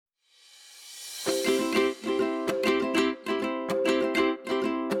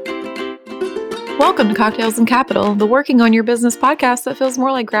Welcome to Cocktails and Capital, the working on your business podcast that feels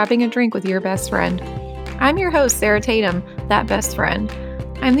more like grabbing a drink with your best friend. I'm your host, Sarah Tatum, that best friend.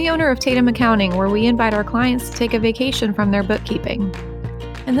 I'm the owner of Tatum Accounting, where we invite our clients to take a vacation from their bookkeeping.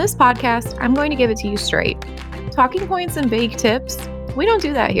 In this podcast, I'm going to give it to you straight. Talking points and vague tips, we don't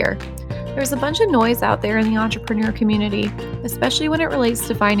do that here. There's a bunch of noise out there in the entrepreneur community, especially when it relates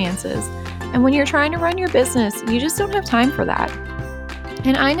to finances. And when you're trying to run your business, you just don't have time for that.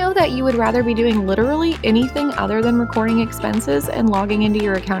 And I know that you would rather be doing literally anything other than recording expenses and logging into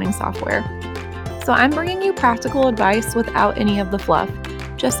your accounting software. So I'm bringing you practical advice without any of the fluff,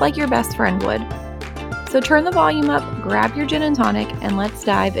 just like your best friend would. So turn the volume up, grab your gin and tonic, and let's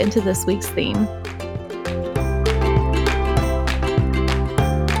dive into this week's theme.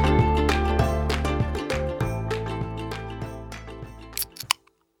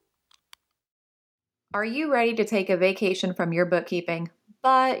 Are you ready to take a vacation from your bookkeeping,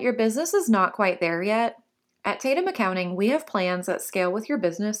 but your business is not quite there yet? At Tatum Accounting, we have plans that scale with your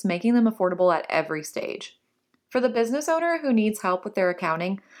business, making them affordable at every stage. For the business owner who needs help with their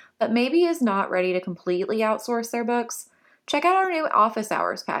accounting, but maybe is not ready to completely outsource their books, check out our new Office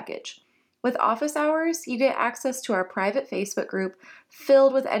Hours package. With Office Hours, you get access to our private Facebook group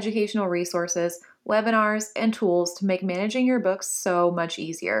filled with educational resources, webinars, and tools to make managing your books so much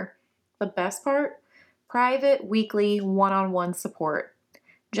easier. The best part? Private, weekly, one-on-one support.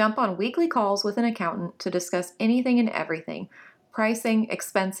 Jump on weekly calls with an accountant to discuss anything and everything. Pricing,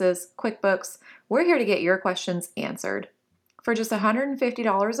 expenses, QuickBooks. We're here to get your questions answered. For just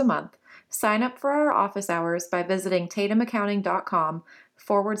 $150 a month, sign up for our office hours by visiting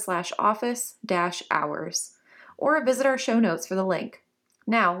tatumaccounting.com/office-hours, or visit our show notes for the link.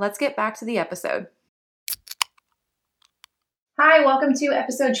 Now, let's get back to the episode. Hi, welcome to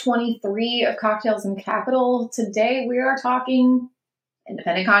episode 23 of Cocktails and Capital. Today we are talking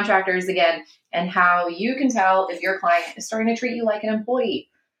independent contractors again and how you can tell if your client is starting to treat you like an employee.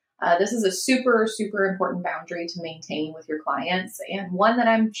 This is a super, super important boundary to maintain with your clients, and one that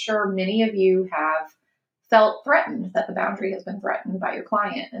I'm sure many of you have felt threatened, that the boundary has been threatened by your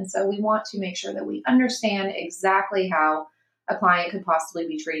client. And so we want to make sure that we understand exactly how a client could possibly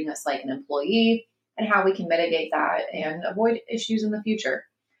be treating us like an employee and how we can mitigate that and avoid issues in the future.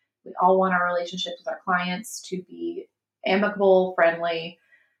 We all want our relationships with our clients to be amicable, friendly,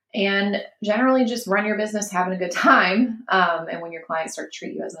 and generally just run your business having a good time. And when your clients start to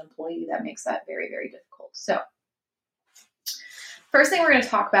treat you as an employee, that makes that very, very difficult. So first thing we're going to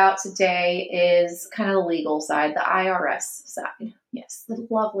talk about today is kind of the legal side, the IRS side. Yes, the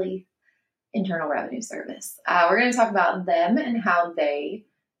lovely Internal Revenue Service. We're going to talk about them and how they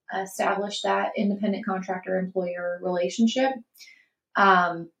establish that independent contractor-employer relationship.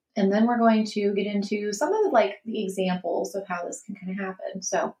 And then we're going to get into some of the examples of how this can kind of happen.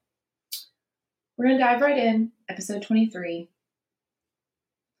 So we're going to dive right in, episode 23.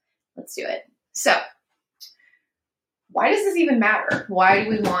 Let's do it. So why does this even matter? Why do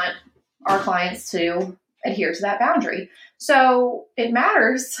we want our clients to adhere to that boundary? So it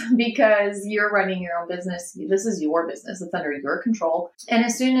matters because you're running your own business. This is your business. It's under your control. And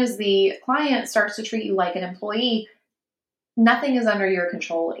as soon as the client starts to treat you like an employee, nothing is under your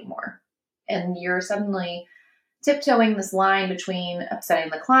control anymore. And you're suddenly tiptoeing this line between upsetting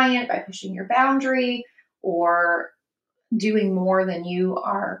the client by pushing your boundary or doing more than you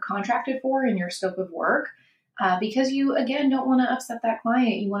are contracted for in your scope of work. Because you, again, don't want to upset that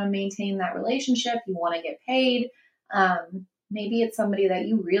client. You want to maintain that relationship. You want to get paid. Maybe it's somebody that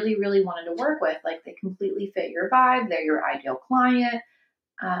you really, really wanted to work with. Like they completely fit your vibe. They're your ideal client.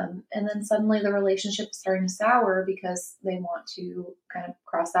 And then suddenly the relationship is starting to sour because they want to kind of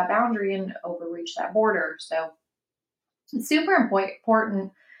cross that boundary and overreach that border. So it's super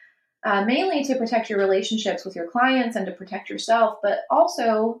important, mainly to protect your relationships with your clients and to protect yourself, but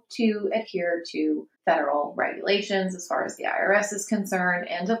also to adhere to federal regulations as far as the IRS is concerned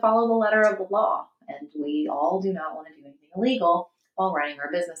and to follow the letter of the law. And we all do not want to do anything illegal while running our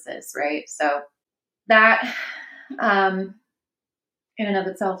businesses, right? So that, in and of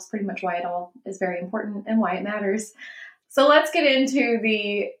itself is pretty much why it all is very important and why it matters. So let's get into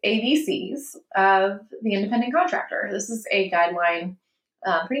the ABCs of the independent contractor. This is a guideline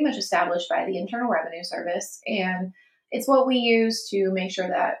pretty much established by the Internal Revenue Service, and it's what we use to make sure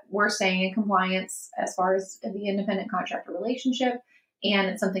that we're staying in compliance as far as the independent contractor relationship, and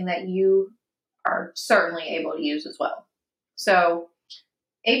it's something that you are certainly able to use as well. So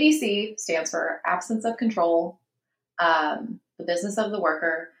ABC stands for absence of control, the business of the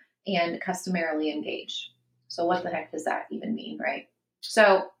worker, and customarily engaged. So what the heck does that even mean, right?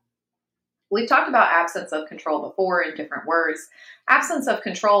 So We've talked about absence of control before in different words. Absence of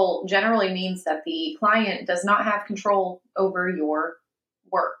control generally means that the client does not have control over your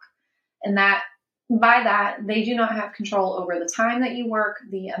work. And that by that, they do not have control over the time that you work,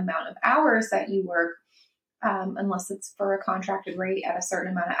 the amount of hours that you work, unless it's for a contracted rate at a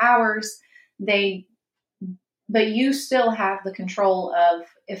certain amount of hours. But you still have the control of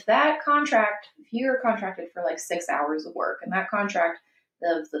if you're contracted for like 6 hours of work, and that contract,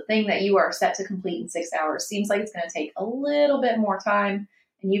 the thing that you are set to complete in 6 hours seems like it's going to take a little bit more time,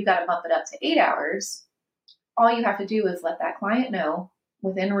 and you've got to bump it up to 8 hours. All you have to do is let that client know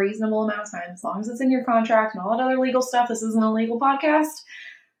within a reasonable amount of time, as long as it's in your contract and all that other legal stuff. This isn't a legal podcast.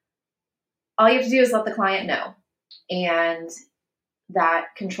 All you have to do is let the client know. And that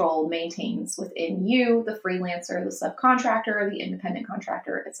control maintains within you, the freelancer, the subcontractor, the independent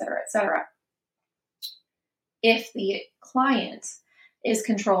contractor, et cetera, et cetera. If the client is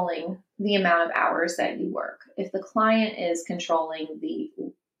controlling the amount of hours that you work, if the client is controlling the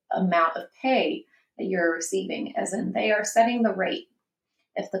amount of pay that you're receiving, as in they are setting the rate,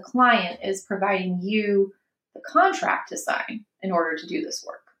 if the client is providing you the contract to sign in order to do this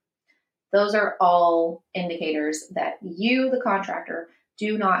work, those are all indicators that you, the contractor,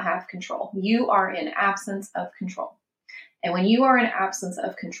 do not have control. You are in absence of control. And when you are in absence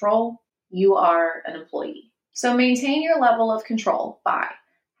of control, you are an employee. So maintain your level of control by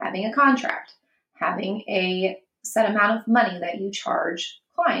having a contract, having a set amount of money that you charge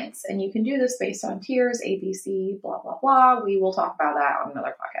clients. And you can do this based on tiers, ABC, blah, blah, blah. We will talk about that on another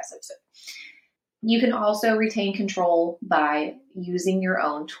podcast episode. You can also retain control by using your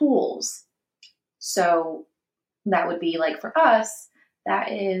own tools. So that would be like for us,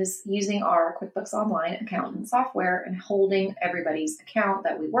 that is using our QuickBooks Online accountant software and holding everybody's account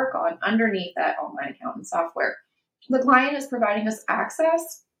that we work on underneath that online accountant software. The client is providing us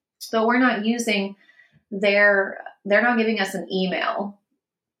access, so we're not using they're not giving us an email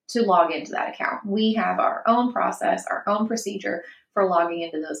to log into that account. We have our own process, our own procedure for logging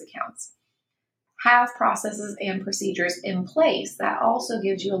into those accounts. Have processes and procedures in place. That also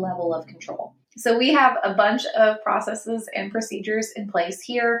gives you a level of control. So we have a bunch of processes and procedures in place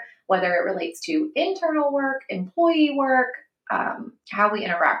here, whether it relates to internal work, employee work, how we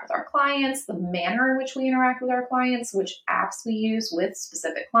interact with our clients, the manner in which we interact with our clients, which apps we use with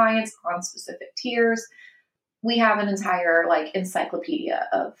specific clients on specific tiers. We have an entire encyclopedia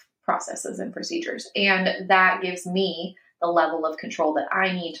of processes and procedures. And that gives me the level of control that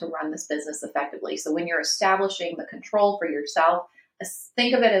I need to run this business effectively. So when you're establishing the control for yourself,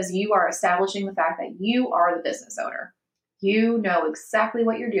 think of it as you are establishing the fact that you are the business owner. You know exactly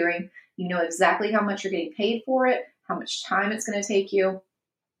what you're doing. You know exactly how much you're getting paid for it, how much time it's going to take you,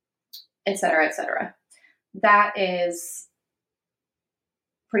 et cetera, et cetera. That is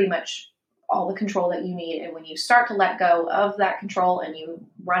pretty much all the control that you need. And when you start to let go of that control and you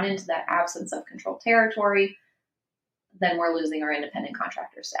run into that absence of control territory, then we're losing our independent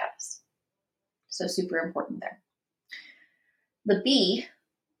contractor status. So super important there. The B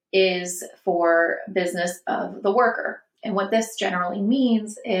is for business of the worker. And what this generally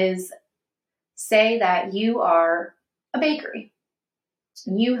means is, say that you are a bakery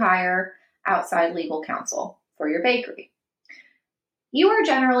and you hire outside legal counsel for your bakery. You are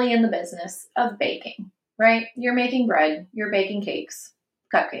generally in the business of baking, right? You're making bread, you're baking cakes,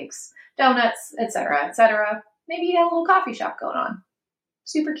 cupcakes, donuts, et cetera, et cetera. Maybe you have a little coffee shop going on.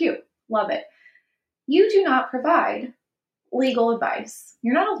 Super cute. Love it. You do not provide legal advice.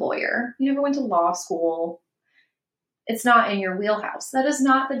 You're not a lawyer. You never went to law school. It's not in your wheelhouse. That is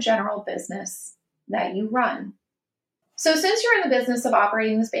not the general business that you run. So since you're in the business of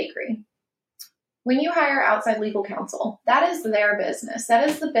operating this bakery, when you hire outside legal counsel, that is their business. That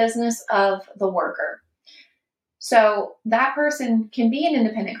is the business of the worker. So that person can be an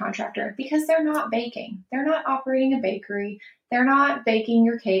independent contractor because they're not baking. They're not operating a bakery. They're not baking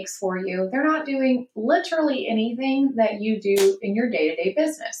your cakes for you. They're not doing literally anything that you do in your day-to-day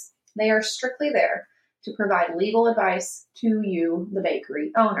business. They are strictly there to provide legal advice to you, the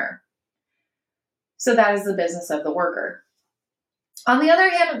bakery owner. So that is the business of the worker. On the other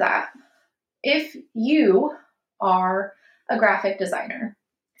hand of that, if you are a graphic designer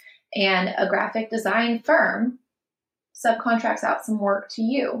and a graphic design firm subcontracts out some work to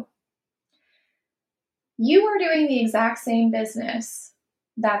you, you are doing the exact same business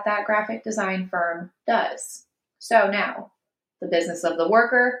that that graphic design firm does. So now the business of the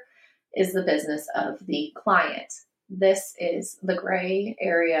worker is the business of the client. This is the gray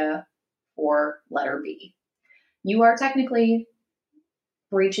area for letter B. You are technically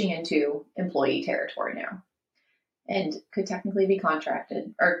breaching into employee territory now. and could technically be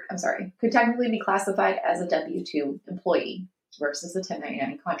could technically be classified as a W-2 employee versus a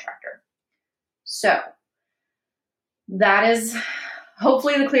 1099 contractor. So that is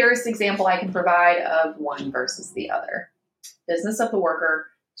hopefully the clearest example I can provide of one versus the other. Business of the worker,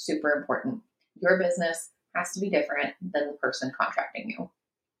 super important. Your business has to be different than the person contracting you.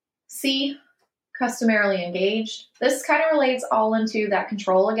 C, customarily engaged. This kind of relates all into that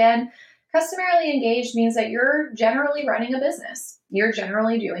control again. Customarily engaged means that you're generally running a business. You're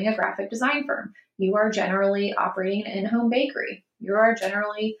generally doing a graphic design firm. You are generally operating an in-home bakery. You are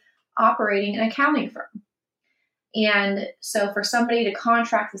generally operating an accounting firm. And so for somebody to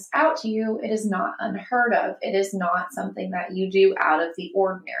contract this out to you, it is not unheard of. It is not something that you do out of the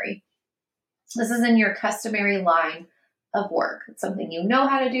ordinary. This is in your customary line of work. It's something you know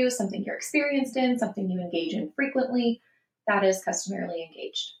how to do, something you're experienced in, something you engage in frequently. That is customarily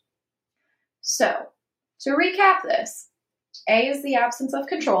engaged. So to recap this, A is the absence of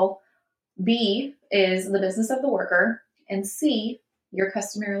control, B is the business of the worker, and C, you're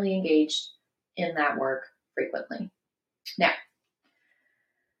customarily engaged in that work frequently. Now,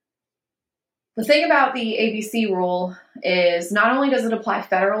 the thing about the ABC rule is not only does it apply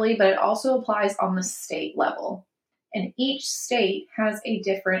federally, but it also applies on the state level. And each state has a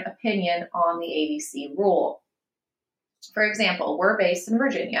different opinion on the ABC rule. For example, we're based in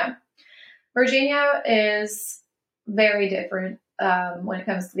Virginia. Virginia is very different when it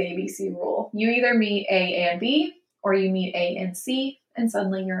comes to the ABC rule. You either meet A and B, or you meet A and C, and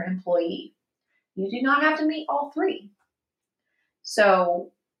suddenly you're an employee. You do not have to meet all three.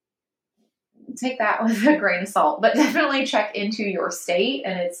 So take that with a grain of salt, but definitely check into your state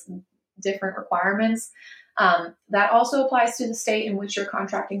and its different requirements. That also applies to the state in which you're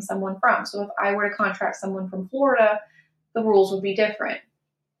contracting someone from. So if I were to contract someone from Florida, the rules would be different.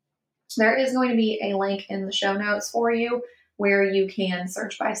 There is going to be a link in the show notes for you where you can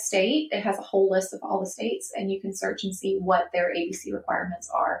search by state. It has a whole list of all the states, and you can search and see what their ABC requirements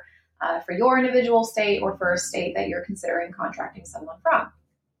are for your individual state or for a state that you're considering contracting someone from.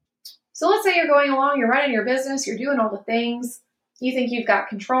 So let's say you're going along, you're running your business, you're doing all the things, you think you've got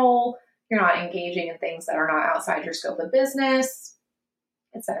control, you're not engaging in things that are not outside your scope of business,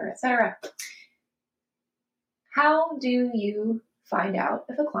 et cetera, et cetera. How do you find out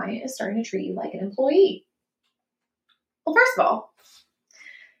if a client is starting to treat you like an employee? Well, first of all,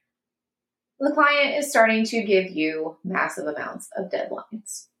 the client is starting to give you massive amounts of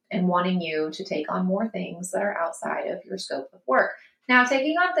deadlines and wanting you to take on more things that are outside of your scope of work. Now,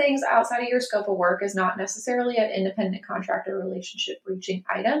 taking on things outside of your scope of work is not necessarily an independent contractor relationship breaching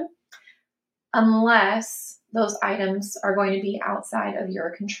item, unless those items are going to be outside of your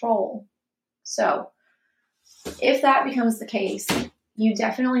control. So if that becomes the case, you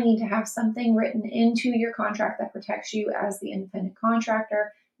definitely need to have something written into your contract that protects you as the independent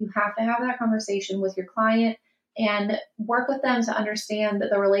contractor. You have to have that conversation with your client and work with them to understand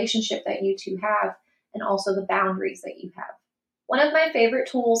that the relationship that you two have and also the boundaries that you have. One of my favorite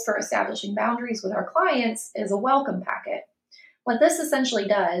tools for establishing boundaries with our clients is a welcome packet. What this essentially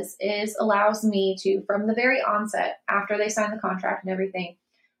does is allows me to, from the very onset, after they sign the contract and everything,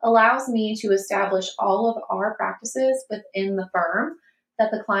 allows me to establish all of our practices within the firm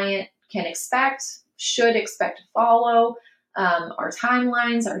that the client can expect, should expect to follow, our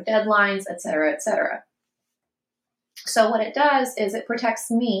timelines, our deadlines, et cetera, et cetera. So what it does is it protects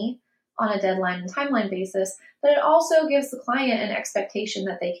me on a deadline and timeline basis, but it also gives the client an expectation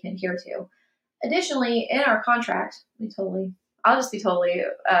that they can adhere to. Additionally, in our contract, I'll just be totally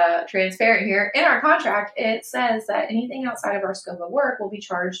transparent here. In our contract, it says that anything outside of our scope of work will be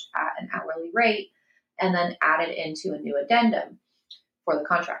charged at an hourly rate and then added into a new addendum for the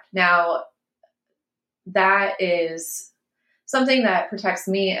contract. Now, that is something that protects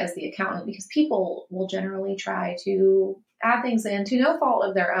me as the accountant because people will generally try to add things in to no fault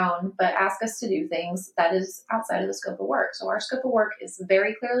of their own, but ask us to do things that is outside of the scope of work. So our scope of work is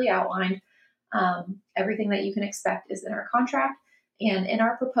very clearly outlined. Everything that you can expect is in our contract and in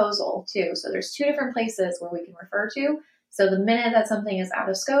our proposal too. So there's two different places where we can refer to. So the minute that something is out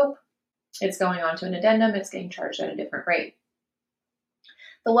of scope, it's going on to an addendum, it's getting charged at a different rate.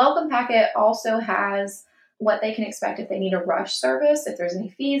 The welcome packet also has what they can expect if they need a rush service, if there's any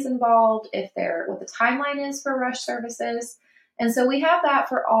fees involved, what the timeline is for rush services. And so we have that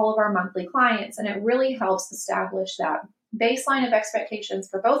for all of our monthly clients, and it really helps establish that baseline of expectations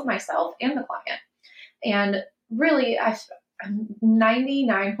for both myself and the client. And really, I'm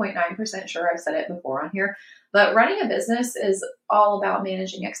 99.9% sure I've said it before on here, but running a business is all about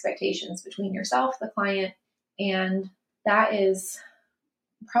managing expectations between yourself, the client, and that is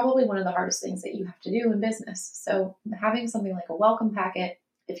probably one of the hardest things that you have to do in business. So having something like a welcome packet,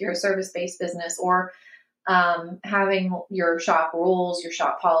 if you're a service-based business, or having your shop rules, your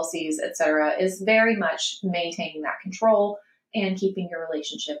shop policies, etc., is very much maintaining that control and keeping your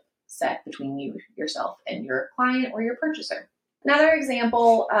relationship set between yourself and your client or your purchaser. Another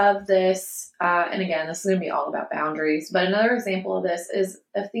example of this, and again, this is going to be all about boundaries, but another example of this is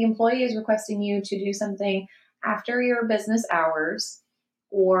if the employee is requesting you to do something after your business hours,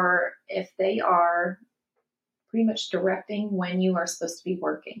 or if they are pretty much directing when you are supposed to be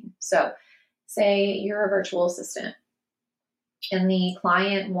working. So say you're a virtual assistant and the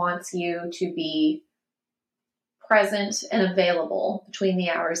client wants you to be present and available between the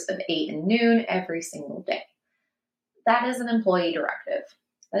hours of 8 and noon every single day. That is an employee directive.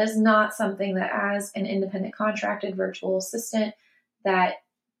 That is not something that, as an independent contracted virtual assistant, that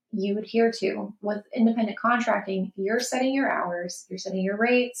you adhere to. With independent contracting, you're setting your hours, you're setting your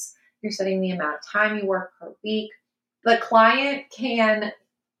rates, you're setting the amount of time you work per week. The client can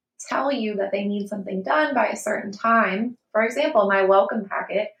tell you that they need something done by a certain time. For example, my welcome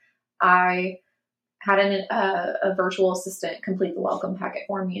packet, I had a virtual assistant complete the welcome packet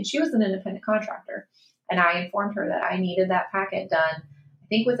for me, and she was an independent contractor. And I informed her that I needed that packet done, I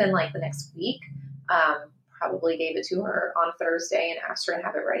think within like the next week. Probably gave it to her on a Thursday and asked her to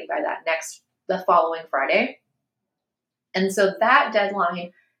have it ready by the following Friday. And so that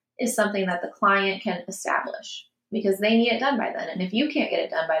deadline is something that the client can establish because they need it done by then. And if you can't get it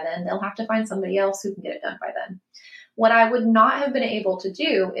done by then, they'll have to find somebody else who can get it done by then. What I would not have been able to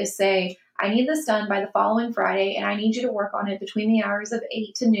do is say, I need this done by the following Friday, and I need you to work on it between the hours of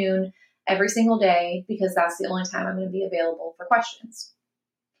 8 to noon every single day, because that's the only time I'm going to be available for questions.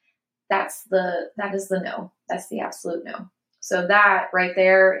 That is the no. That's the absolute no. So that right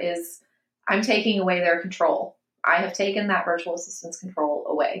there is, I'm taking away their control. I have taken that virtual assistant's control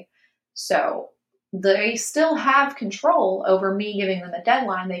away. So they still have control over me giving them a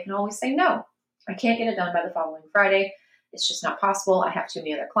deadline. They can always say, no, I can't get it done by the following Friday. It's just not possible. I have too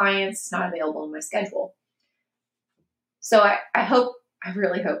many other clients. It's not available in my schedule. So I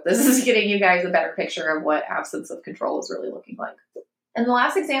really hope this is getting you guys a better picture of what absence of control is really looking like. And the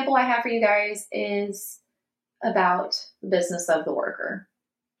last example I have for you guys is about the business of the worker.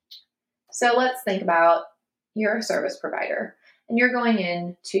 So let's think about you're a service provider and you're going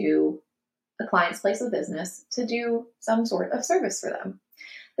into a client's place of business to do some sort of service for them.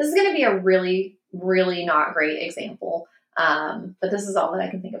 This is going to be a really, really not great example, but this is all that I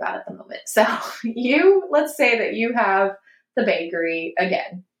can think about at the moment. So let's say that you have the bakery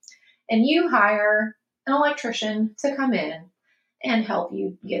again, and you hire an electrician to come in and help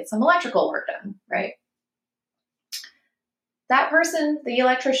you get some electrical work done, right? That person, the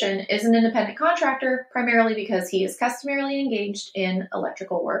electrician, is an independent contractor primarily because he is customarily engaged in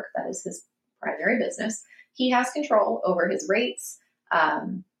electrical work. That is his primary business. He has control over his rates,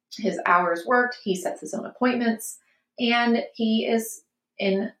 his hours worked. He sets his own appointments, and he is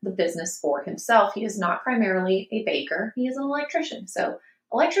in the business for himself. He is not primarily a baker. He is an electrician. So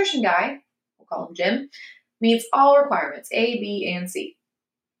electrician guy, we'll call him Jim, meets all requirements, A, B, and C.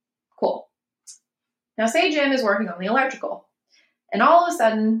 Cool. Now say Jim is working on the electrical, and all of a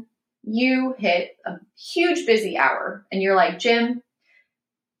sudden you hit a huge busy hour and you're like, Jim,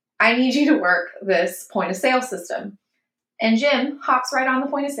 I need you to work this point of sale system. And Jim hops right on the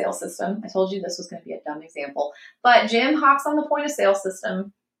point of sale system. I told you this was going to be a dumb example, but Jim hops on the point of sale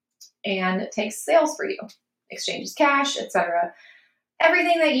system and takes sales for you, exchanges cash, etc.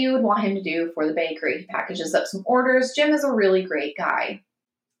 Everything that you would want him to do for the bakery. He packages up some orders. Jim is a really great guy.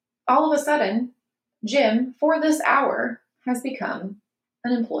 All of a sudden, Jim, for this hour, has become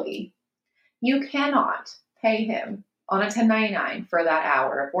an employee. You cannot pay him on a 1099 for that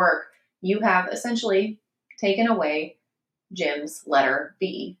hour of work. You have essentially taken away Jim's letter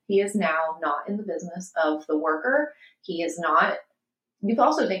B. He is now not in the business of the worker. He is not. You've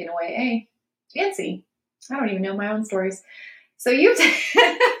also taken away A and C. I don't even know my own stories. So you've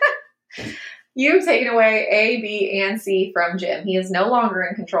taken away A, B, and C from Jim. He is no longer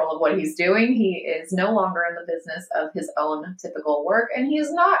in control of what he's doing. He is no longer in the business of his own typical work, and he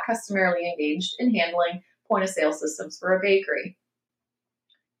is not customarily engaged in handling point of sale systems for a bakery.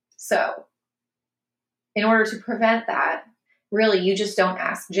 So in order to prevent that, really, you just don't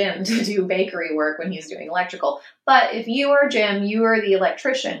ask Jim to do bakery work when he's doing electrical. But if you are Jim, you are the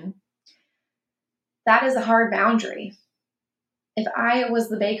electrician, that is a hard boundary. If I was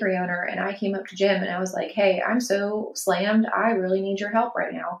the bakery owner and I came up to Jim and I was like, hey, I'm so slammed, I really need your help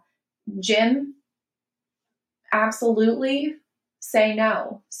right now. Jim, absolutely say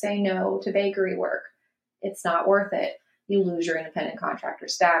no. Say no to bakery work. It's not worth it. you lose your independent contractor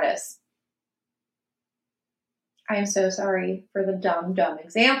status. I am so sorry for the dumb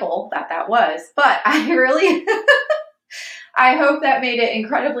example that was, but I really, I hope that made it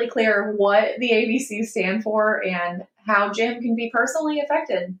incredibly clear what the ABCs stand for and how Jim can be personally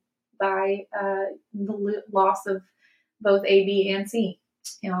affected by the loss of both A, B, and C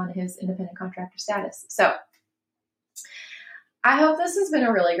on his independent contractor status. So I hope this has been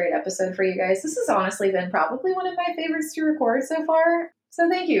a really great episode for you guys. This has honestly been probably one of my favorites to record so far. So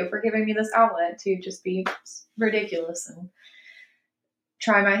thank you for giving me this outlet to just be ridiculous and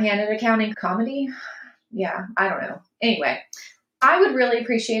try my hand at accounting comedy. Yeah, I don't know. Anyway, I would really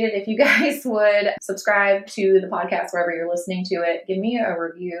appreciate it if you guys would subscribe to the podcast wherever you're listening to it. Give me a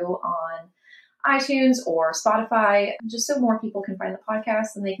review on iTunes or Spotify, just so more people can find the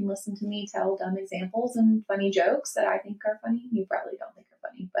podcast and they can listen to me tell dumb examples and funny jokes that I think are funny. You probably don't think are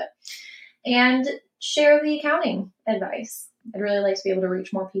funny, and share the accounting advice. I'd really like to be able to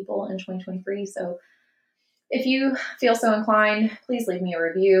reach more people in 2023. So if you feel so inclined, please leave me a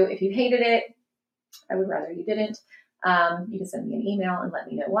review. If you hated it, I would rather you didn't. You can send me an email and let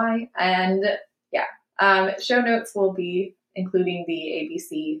me know why. And show notes will be including the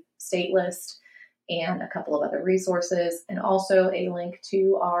ABC state list and a couple of other resources, and also a link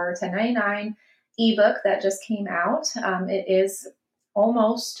to our 1099 ebook that just came out. It is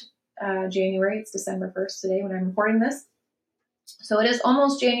almost January. It's December 1st today when I'm recording this. So it is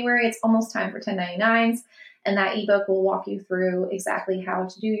almost January. It's almost time for 1099s. And that ebook will walk you through exactly how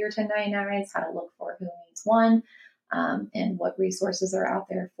to do your 1099s, how to look for who needs one, and what resources are out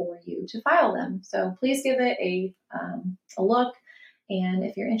there for you to file them. So please give it a look. And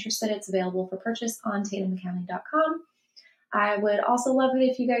if you're interested, it's available for purchase on tatumaccounting.com. I would also love it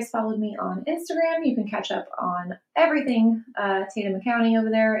if you guys followed me on Instagram. You can catch up on everything Tatum Accounting over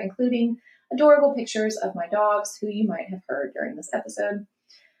there, including adorable pictures of my dogs, who you might have heard during this episode.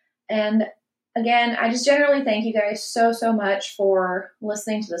 And again, I just generally thank you guys so much for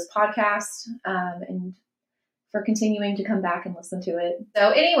listening to this podcast and for continuing to come back and listen to it.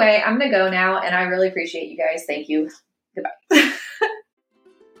 So anyway, I'm going to go now, and I really appreciate you guys. Thank you. Goodbye.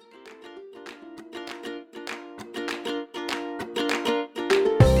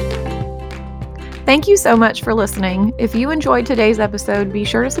 Thank you so much for listening. If you enjoyed today's episode, be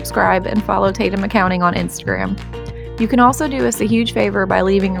sure to subscribe and follow Tatum Accounting on Instagram. You can also do us a huge favor by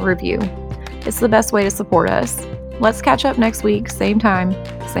leaving a review. It's the best way to support us. Let's catch up next week, same time,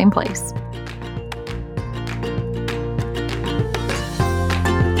 same place.